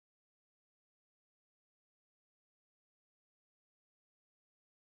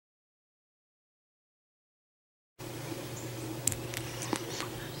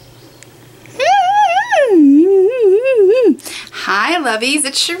Hi lovies,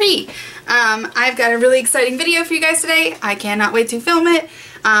 it's Cherie. I've got a really exciting video for you guys today. I cannot wait to film it.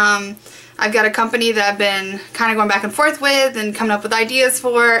 I've got a company that I've been kind of going back and forth with and coming up with ideas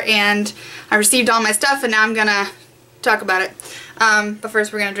for, and I received all my stuff and now I'm gonna talk about it. But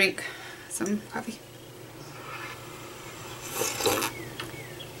first we're gonna drink some coffee.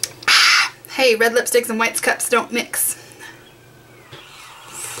 Hey, red lipsticks and white cups don't mix.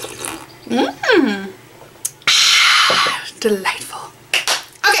 Delightful.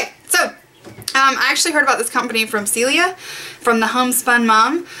 Okay, so I actually heard about this company from Celia from the Homespun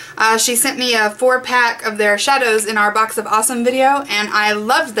Mom. She sent me a 4-pack of their shadows in our Box of Awesome video, and I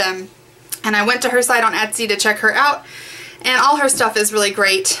loved them. And I went to her site on Etsy to check her out, and all her stuff is really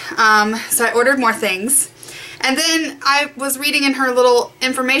great. So I ordered more things. And then I was reading in her little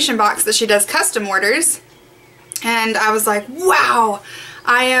information box that she does custom orders, and I was like, wow,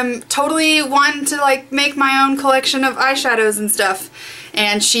 I am totally one to like make my own collection of eyeshadows and stuff.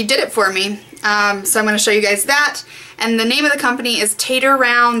 And she did it for me. So I'm going to show you guys that. And the name of the company is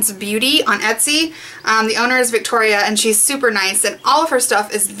Taterroundsbeauty on Etsy. The owner is Victoria, and she's super nice, and all of her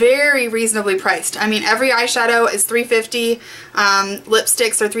stuff is very reasonably priced. I mean, every eyeshadow is $3.50.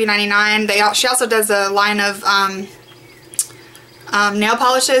 Lipsticks are $3.99. She also does a line of nail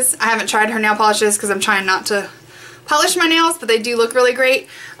polishes. I haven't tried her nail polishes because I'm trying not to polish my nails, but they do look really great.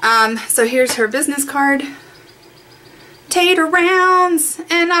 So here's her business card. Taterrounds!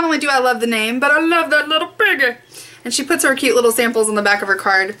 And not only do I love the name, but I love that little piggy. And she puts her cute little samples on the back of her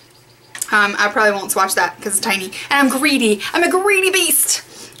card. I probably won't swatch that because it's tiny. And I'm greedy. I'm a greedy beast.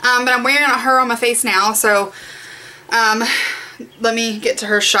 But I'm wearing her on my face now, so let me get to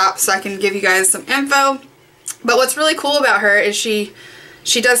her shop so I can give you guys some info. But what's really cool about her is she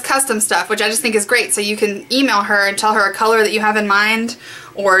does custom stuff, which I just think is great. So you can email her and tell her a color that you have in mind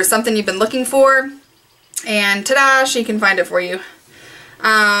or something you've been looking for, and ta-da, she can find it for you.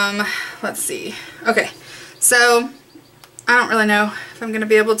 Let's see. Okay, so I don't really know if I'm going to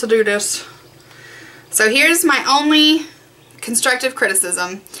be able to do this. So here's my only constructive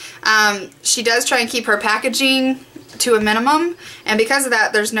criticism. She does try and keep her packaging to a minimum, and because of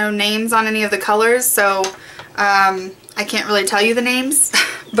that there's no names on any of the colors, so I can't really tell you the names,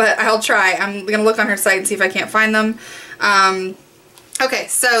 but I'll try. I'm going to look on her site and see if I can't find them. Okay,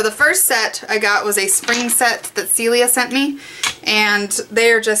 so the first set I got was a spring set that Celia sent me, and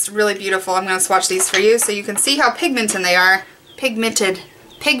they're just really beautiful. I'm going to swatch these for you so you can see how pigmented they are. Pigmented,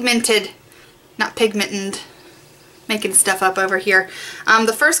 not pigmented. Making stuff up over here.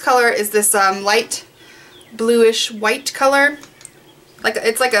 The first color is this light bluish white color.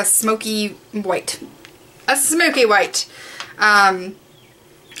 It's like a smoky white. A smoky white. I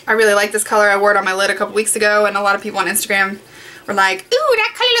really like this color. I wore it on my lid a couple weeks ago, and a lot of people on Instagram were like, ooh,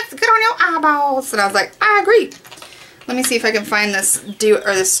 that color looks good on your eyeballs. And I was like, I agree. Let me see if I can find this duo,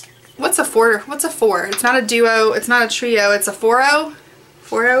 or this, what's a four? What's a four? It's not a duo, it's not a trio, it's a 4-0?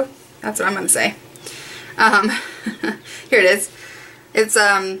 4-0? That's what I'm going to say. Here it is. It's,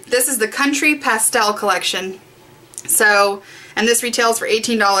 this is the Country Pastel collection. So, and this retails for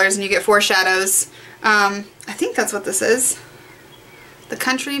 $18 and you get 4 shadows. I think that's what this is. The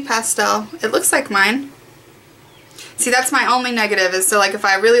Country Pastel. It looks like mine. See, that's my only negative, is so like if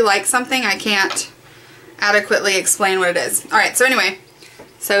I really like something, I can't adequately explain what it is. Alright, so anyway,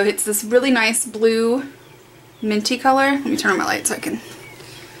 so it's this really nice blue minty color. Let me turn on my light so I can,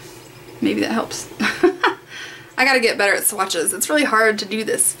 maybe that helps. I gotta get better at swatches. It's really hard to do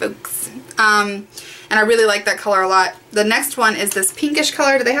this, folks. And I really like that color a lot. The next one is this pinkish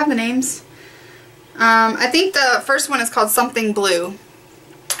color. Do they have the names? I think the first one is called Something Blue.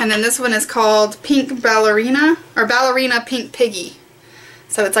 And then this one is called Pink Ballerina, or Ballerina Pink Piggy.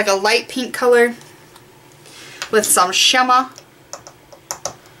 So it's like a light pink color with some shimmer.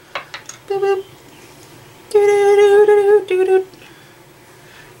 You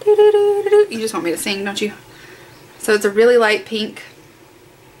just want me to sing, don't you? So it's a really light pink.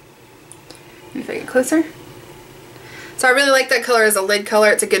 Let me if I get closer. So I really like that color as a lid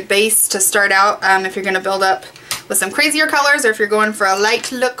color. It's a good base to start out if you're going to build up with some crazier colors, or if you're going for a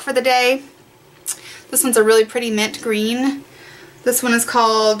light look for the day. This one's a really pretty mint green. This one is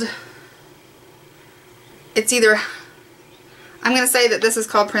called, it's either, I'm going to say that this is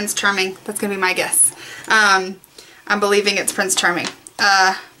called Prince Charming. That's going to be my guess. I'm believing it's Prince Charming.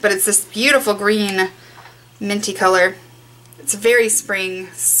 But it's this beautiful green minty color. It's very spring,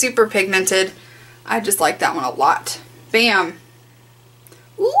 super pigmented. I just like that one a lot. Bam.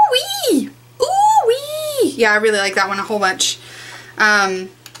 Ooh-wee! Ooh-wee! Yeah, I really like that one a whole bunch. And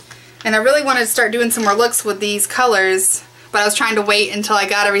I really wanted to start doing some more looks with these colors, but I was trying to wait until I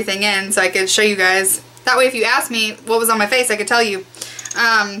got everything in so I could show you guys. That way if you ask me what was on my face, I could tell you.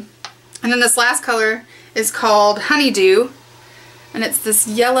 And then this last color is called Honeydew, and it's this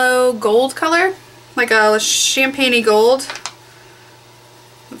yellow gold color, like a champagne-y gold.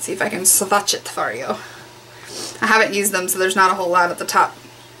 Let's see if I can swatch it for you. I haven't used them, so there's not a whole lot at the top.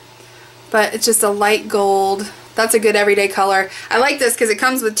 But it's just a light gold. That's a good everyday color. I like this because it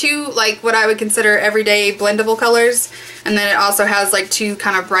comes with two, like, what I would consider everyday blendable colors. And then it also has, like, two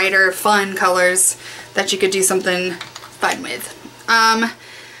kind of brighter, fun colors that you could do something fun with.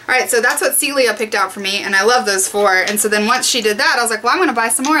 Alright, so that's what Celia picked out for me, and I love those four. And so then once she did that, I was like, well, I'm going to buy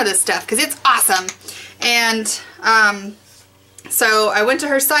some more of this stuff because it's awesome. And so I went to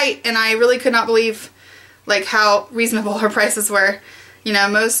her site, and I really could not believe, like, how reasonable her prices were. You know,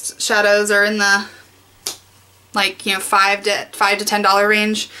 most shadows are in the, like, you know, $5 to $10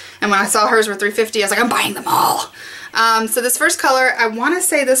 range, and when I saw hers were $3.50, I was like, I'm buying them all. So this first color, I want to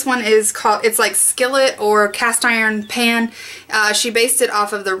say this one is called, it's like skillet or cast iron pan. She based it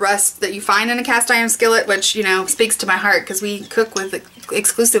off of the rust that you find in a cast iron skillet, which, you know, speaks to my heart because we cook with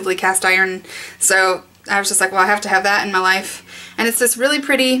exclusively cast iron. So I was just like, well, I have to have that in my life. And it's this really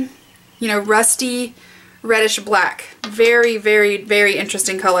pretty, you know, rusty reddish black. Very, very, very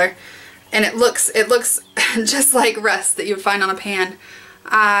interesting color. And it looks just like rust that you would find on a pan.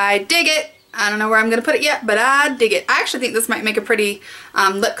 I dig it. I don't know where I'm going to put it yet, but I dig it. I actually think this might make a pretty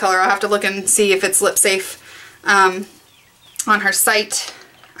lip color. I'll have to look and see if it's lip safe on her site.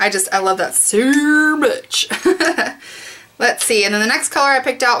 I love that so much. Let's see. And then the next color I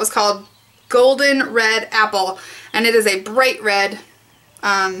picked out was called Golden Red Apple. And it is a bright red,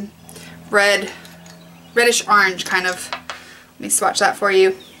 reddish orange kind of. Let me swatch that for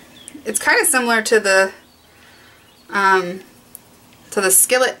you. It's kind of similar to the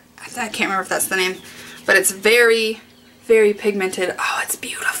skillet. I can't remember if that's the name, but it's very, very pigmented. Oh, it's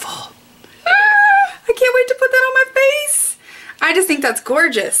beautiful. I can't wait to put that on my face. I just think that's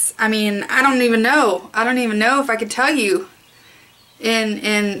gorgeous. I mean, I don't even know. I don't even know if I could tell you in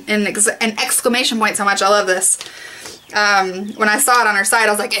an exclamation point how much I love this. When I saw it on her site,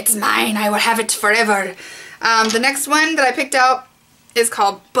 I was like, it's mine. I will have it forever. The next one that I picked out is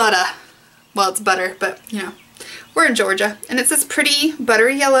called Butter. Well, it's butter, but, you know, we're in Georgia. And it's this pretty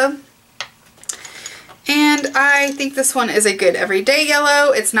buttery yellow. And I think this one is a good everyday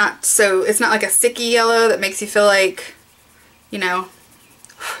yellow. It's not like a sicky yellow that makes you feel like, you know,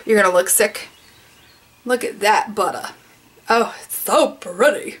 you're gonna look sick. Look at that butter. Oh, it's so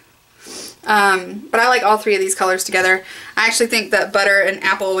pretty. But I like all three of these colors together. I actually think that butter and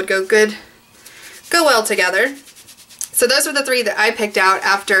apple would go well together. So those were the three that I picked out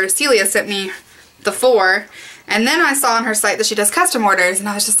after Celia sent me the four. And then I saw on her site that she does custom orders, and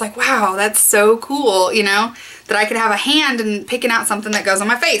I was just like, wow, that's so cool, you know, that I could have a hand in picking out something that goes on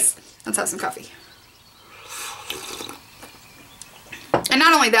my face. Let's have some coffee. And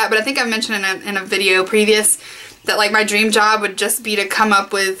not only that, but I think I've mentioned in a video previous that, like, my dream job would just be to come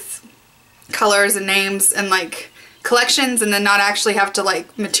up with colors and names and, like, collections and then not actually have to,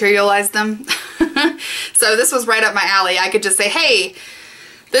 like, materialize them. So this was right up my alley. I could just say, hey,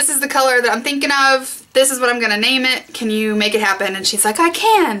 this is the color that I'm thinking of. This is what I'm going to name it. Can you make it happen? And she's like, I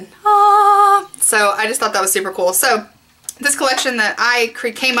can. Aww. So I just thought that was super cool. So this collection that I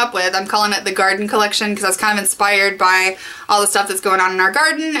came up with, I'm calling it the garden collection because I was kind of inspired by all the stuff that's going on in our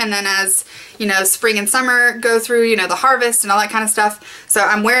garden. And then as, you know, spring and summer go through, you know, the harvest and all that kind of stuff. So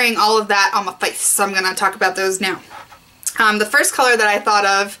I'm wearing all of that on my face. So I'm going to talk about those now. The first color that I thought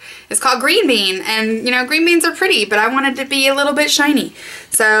of is called Green Bean, and you know, green beans are pretty, but I wanted to be a little bit shiny.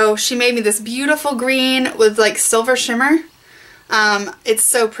 So she made me this beautiful green with like silver shimmer. It's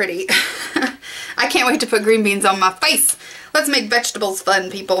so pretty. I can't wait to put green beans on my face. Let's make vegetables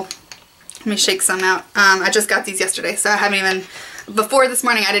fun, people. Let me shake some out. I just got these yesterday, so I haven't even, before this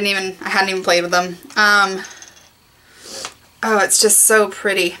morning I hadn't even played with them. Oh, it's just so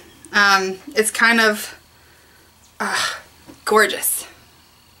pretty. It's kind of gorgeous.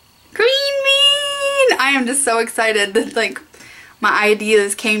 Green bean! I am just so excited that, like, my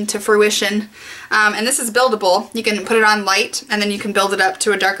ideas came to fruition. And this is buildable. You can put it on light and then you can build it up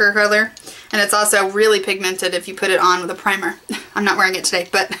to a darker color. And it's also really pigmented if you put it on with a primer. I'm not wearing it today,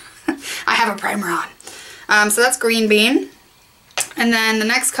 but I have a primer on. So that's Green Bean. And then the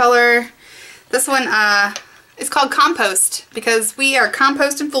next color, this one is called Compost because we are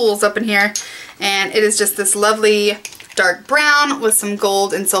composting fools up in here. And it is just this lovely dark brown with some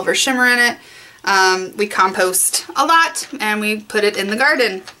gold and silver shimmer in it. We compost a lot and we put it in the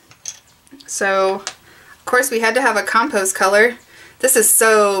garden. So, of course, we had to have a compost color. This is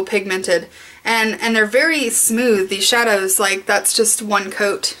so pigmented. And they're very smooth, these shadows. Like, that's just one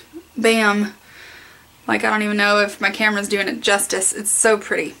coat. Bam. Like, I don't even know if my camera's doing it justice. It's so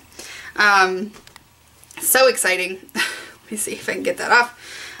pretty. So exciting. Let me see if I can get that off.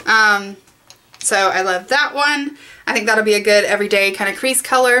 So I love that one. I think that'll be a good everyday kind of crease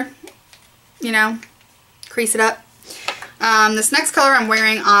color. You know, crease it up. This next color I'm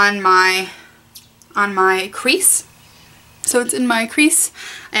wearing on my crease. So it's in my crease,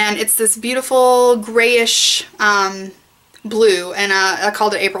 and it's this beautiful grayish blue, and I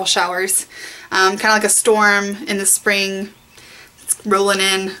called it April Showers. Kind of like a storm in the spring. It's rolling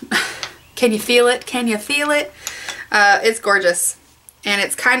in. Can you feel it? Can you feel it? It's gorgeous. And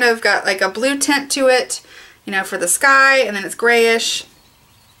it's kind of got like a blue tint to it, you know, for the sky, and then it's grayish.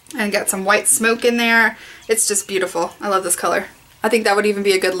 And got some white smoke in there. It's just beautiful. I love this color. I think that would even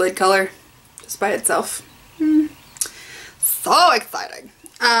be a good lid color just by itself. So exciting.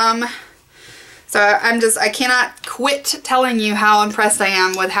 So I cannot quit telling you how impressed I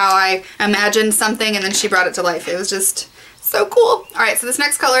am with how I imagined something and then she brought it to life. It was just so cool. Alright, so this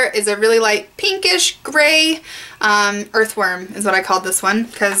next color is a really light pinkish gray earthworm is what I called this one,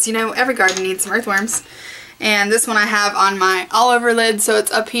 because you know every garden needs some earthworms. And this one I have on my all over lid, so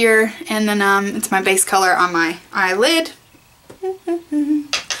it's up here, and then it's my base color on my eyelid.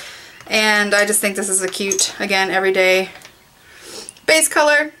 And I just think this is a cute, again, everyday base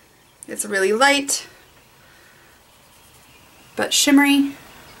color. It's really light, but shimmery.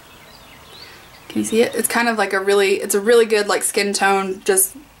 Can you see it? It's kind of like it's a really good like skin tone,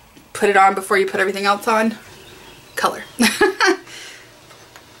 just put it on before you put everything else on color.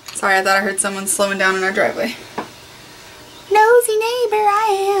 Sorry, I thought I heard someone slowing down in our driveway. Nosy neighbor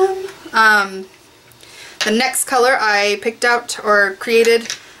I am. The next color I picked out or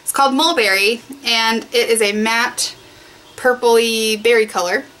created is called Mulberry, and it is a matte purpley berry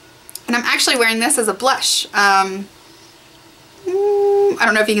color. And I'm actually wearing this as a blush. I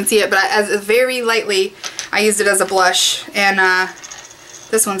don't know if you can see it, but as very lightly I used it as a blush, and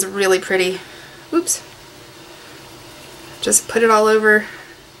this one's really pretty. Oops. Just put it all over.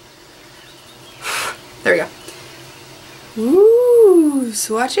 There we go. Ooh,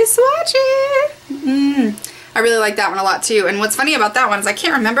 swatchy, swatchy. I really like that one a lot too. And what's funny about that one is I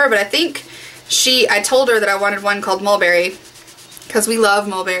can't remember, but I think I told her that I wanted one called Mulberry, because we love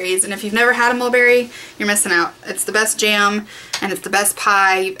mulberries, and if you've never had a mulberry, you're missing out. It's the best jam, and it's the best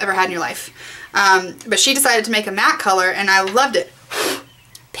pie you've ever had in your life. But she decided to make a matte color, and I loved it.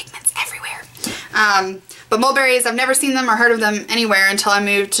 Pigments everywhere. But mulberries, I've never seen them or heard of them anywhere until I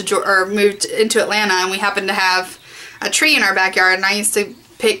moved into Atlanta, and we happened to have a tree in our backyard, and I used to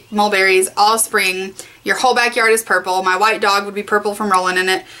pick mulberries all spring. Your whole backyard is purple. My white dog would be purple from rolling in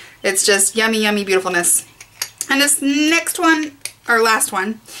it. It's just yummy, yummy beautifulness. And this next one, or last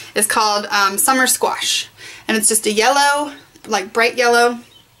one, is called Summer Squash. And it's just a yellow, like bright yellow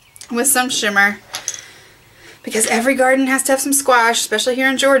with some shimmer. Because every garden has to have some squash, especially here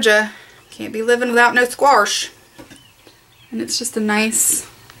in Georgia. Can't be living without no squash. And it's just a nice,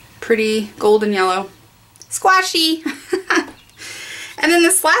 pretty golden yellow. Squashy! And then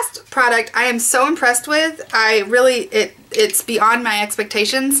this last product I am so impressed with. It's beyond my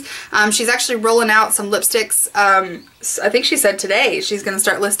expectations. She's actually rolling out some lipsticks. I think she said today she's going to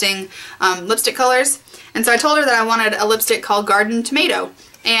start listing lipstick colors. And so I told her that I wanted a lipstick called Garden Tomato.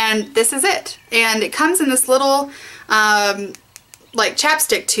 And this is it. And it comes in this little like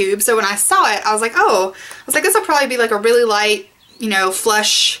chapstick tube. So when I saw it, I was like, oh, this will probably be like a really light, you know,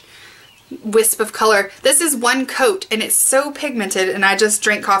 flush wisp of color. This is one coat, and it's so pigmented, and I just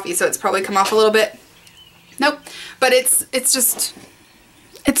drank coffee, so it's probably come off a little bit. Nope. But it's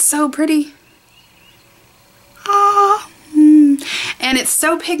so pretty. And it's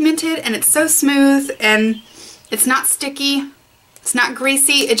so pigmented, and it's so smooth, and it's not sticky. It's not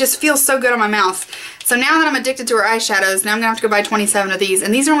greasy. It just feels so good on my mouth. So now that I'm addicted to her eyeshadows, now I'm going to have to go buy 27 of these.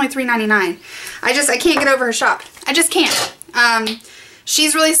 And these are only $3.99. I can't get over her shop. I just can't.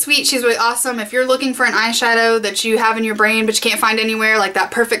 She's really sweet. She's really awesome. If you're looking for an eyeshadow that you have in your brain but you can't find anywhere, like that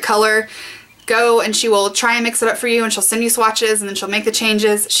perfect color, go and she will try and mix it up for you, and she'll send you swatches, and then she'll make the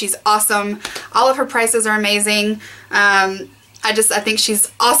changes. She's awesome. All of her prices are amazing. I think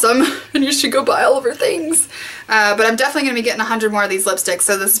she's awesome, and you should go buy all of her things. But I'm definitely going to be getting 100 more of these lipsticks,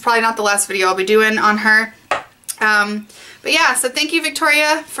 so this is probably not the last video I'll be doing on her. But yeah, so thank you,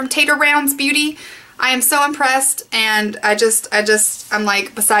 Victoria from Taterroundsbeauty. I am so impressed, and I'm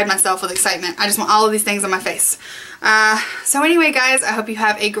like beside myself with excitement. I just want all of these things on my face. So anyway, guys, I hope you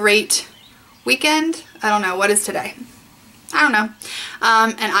have a great weekend. I don't know, what is today? I don't know.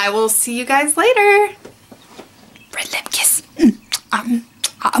 And I will see you guys later. Red lip kiss.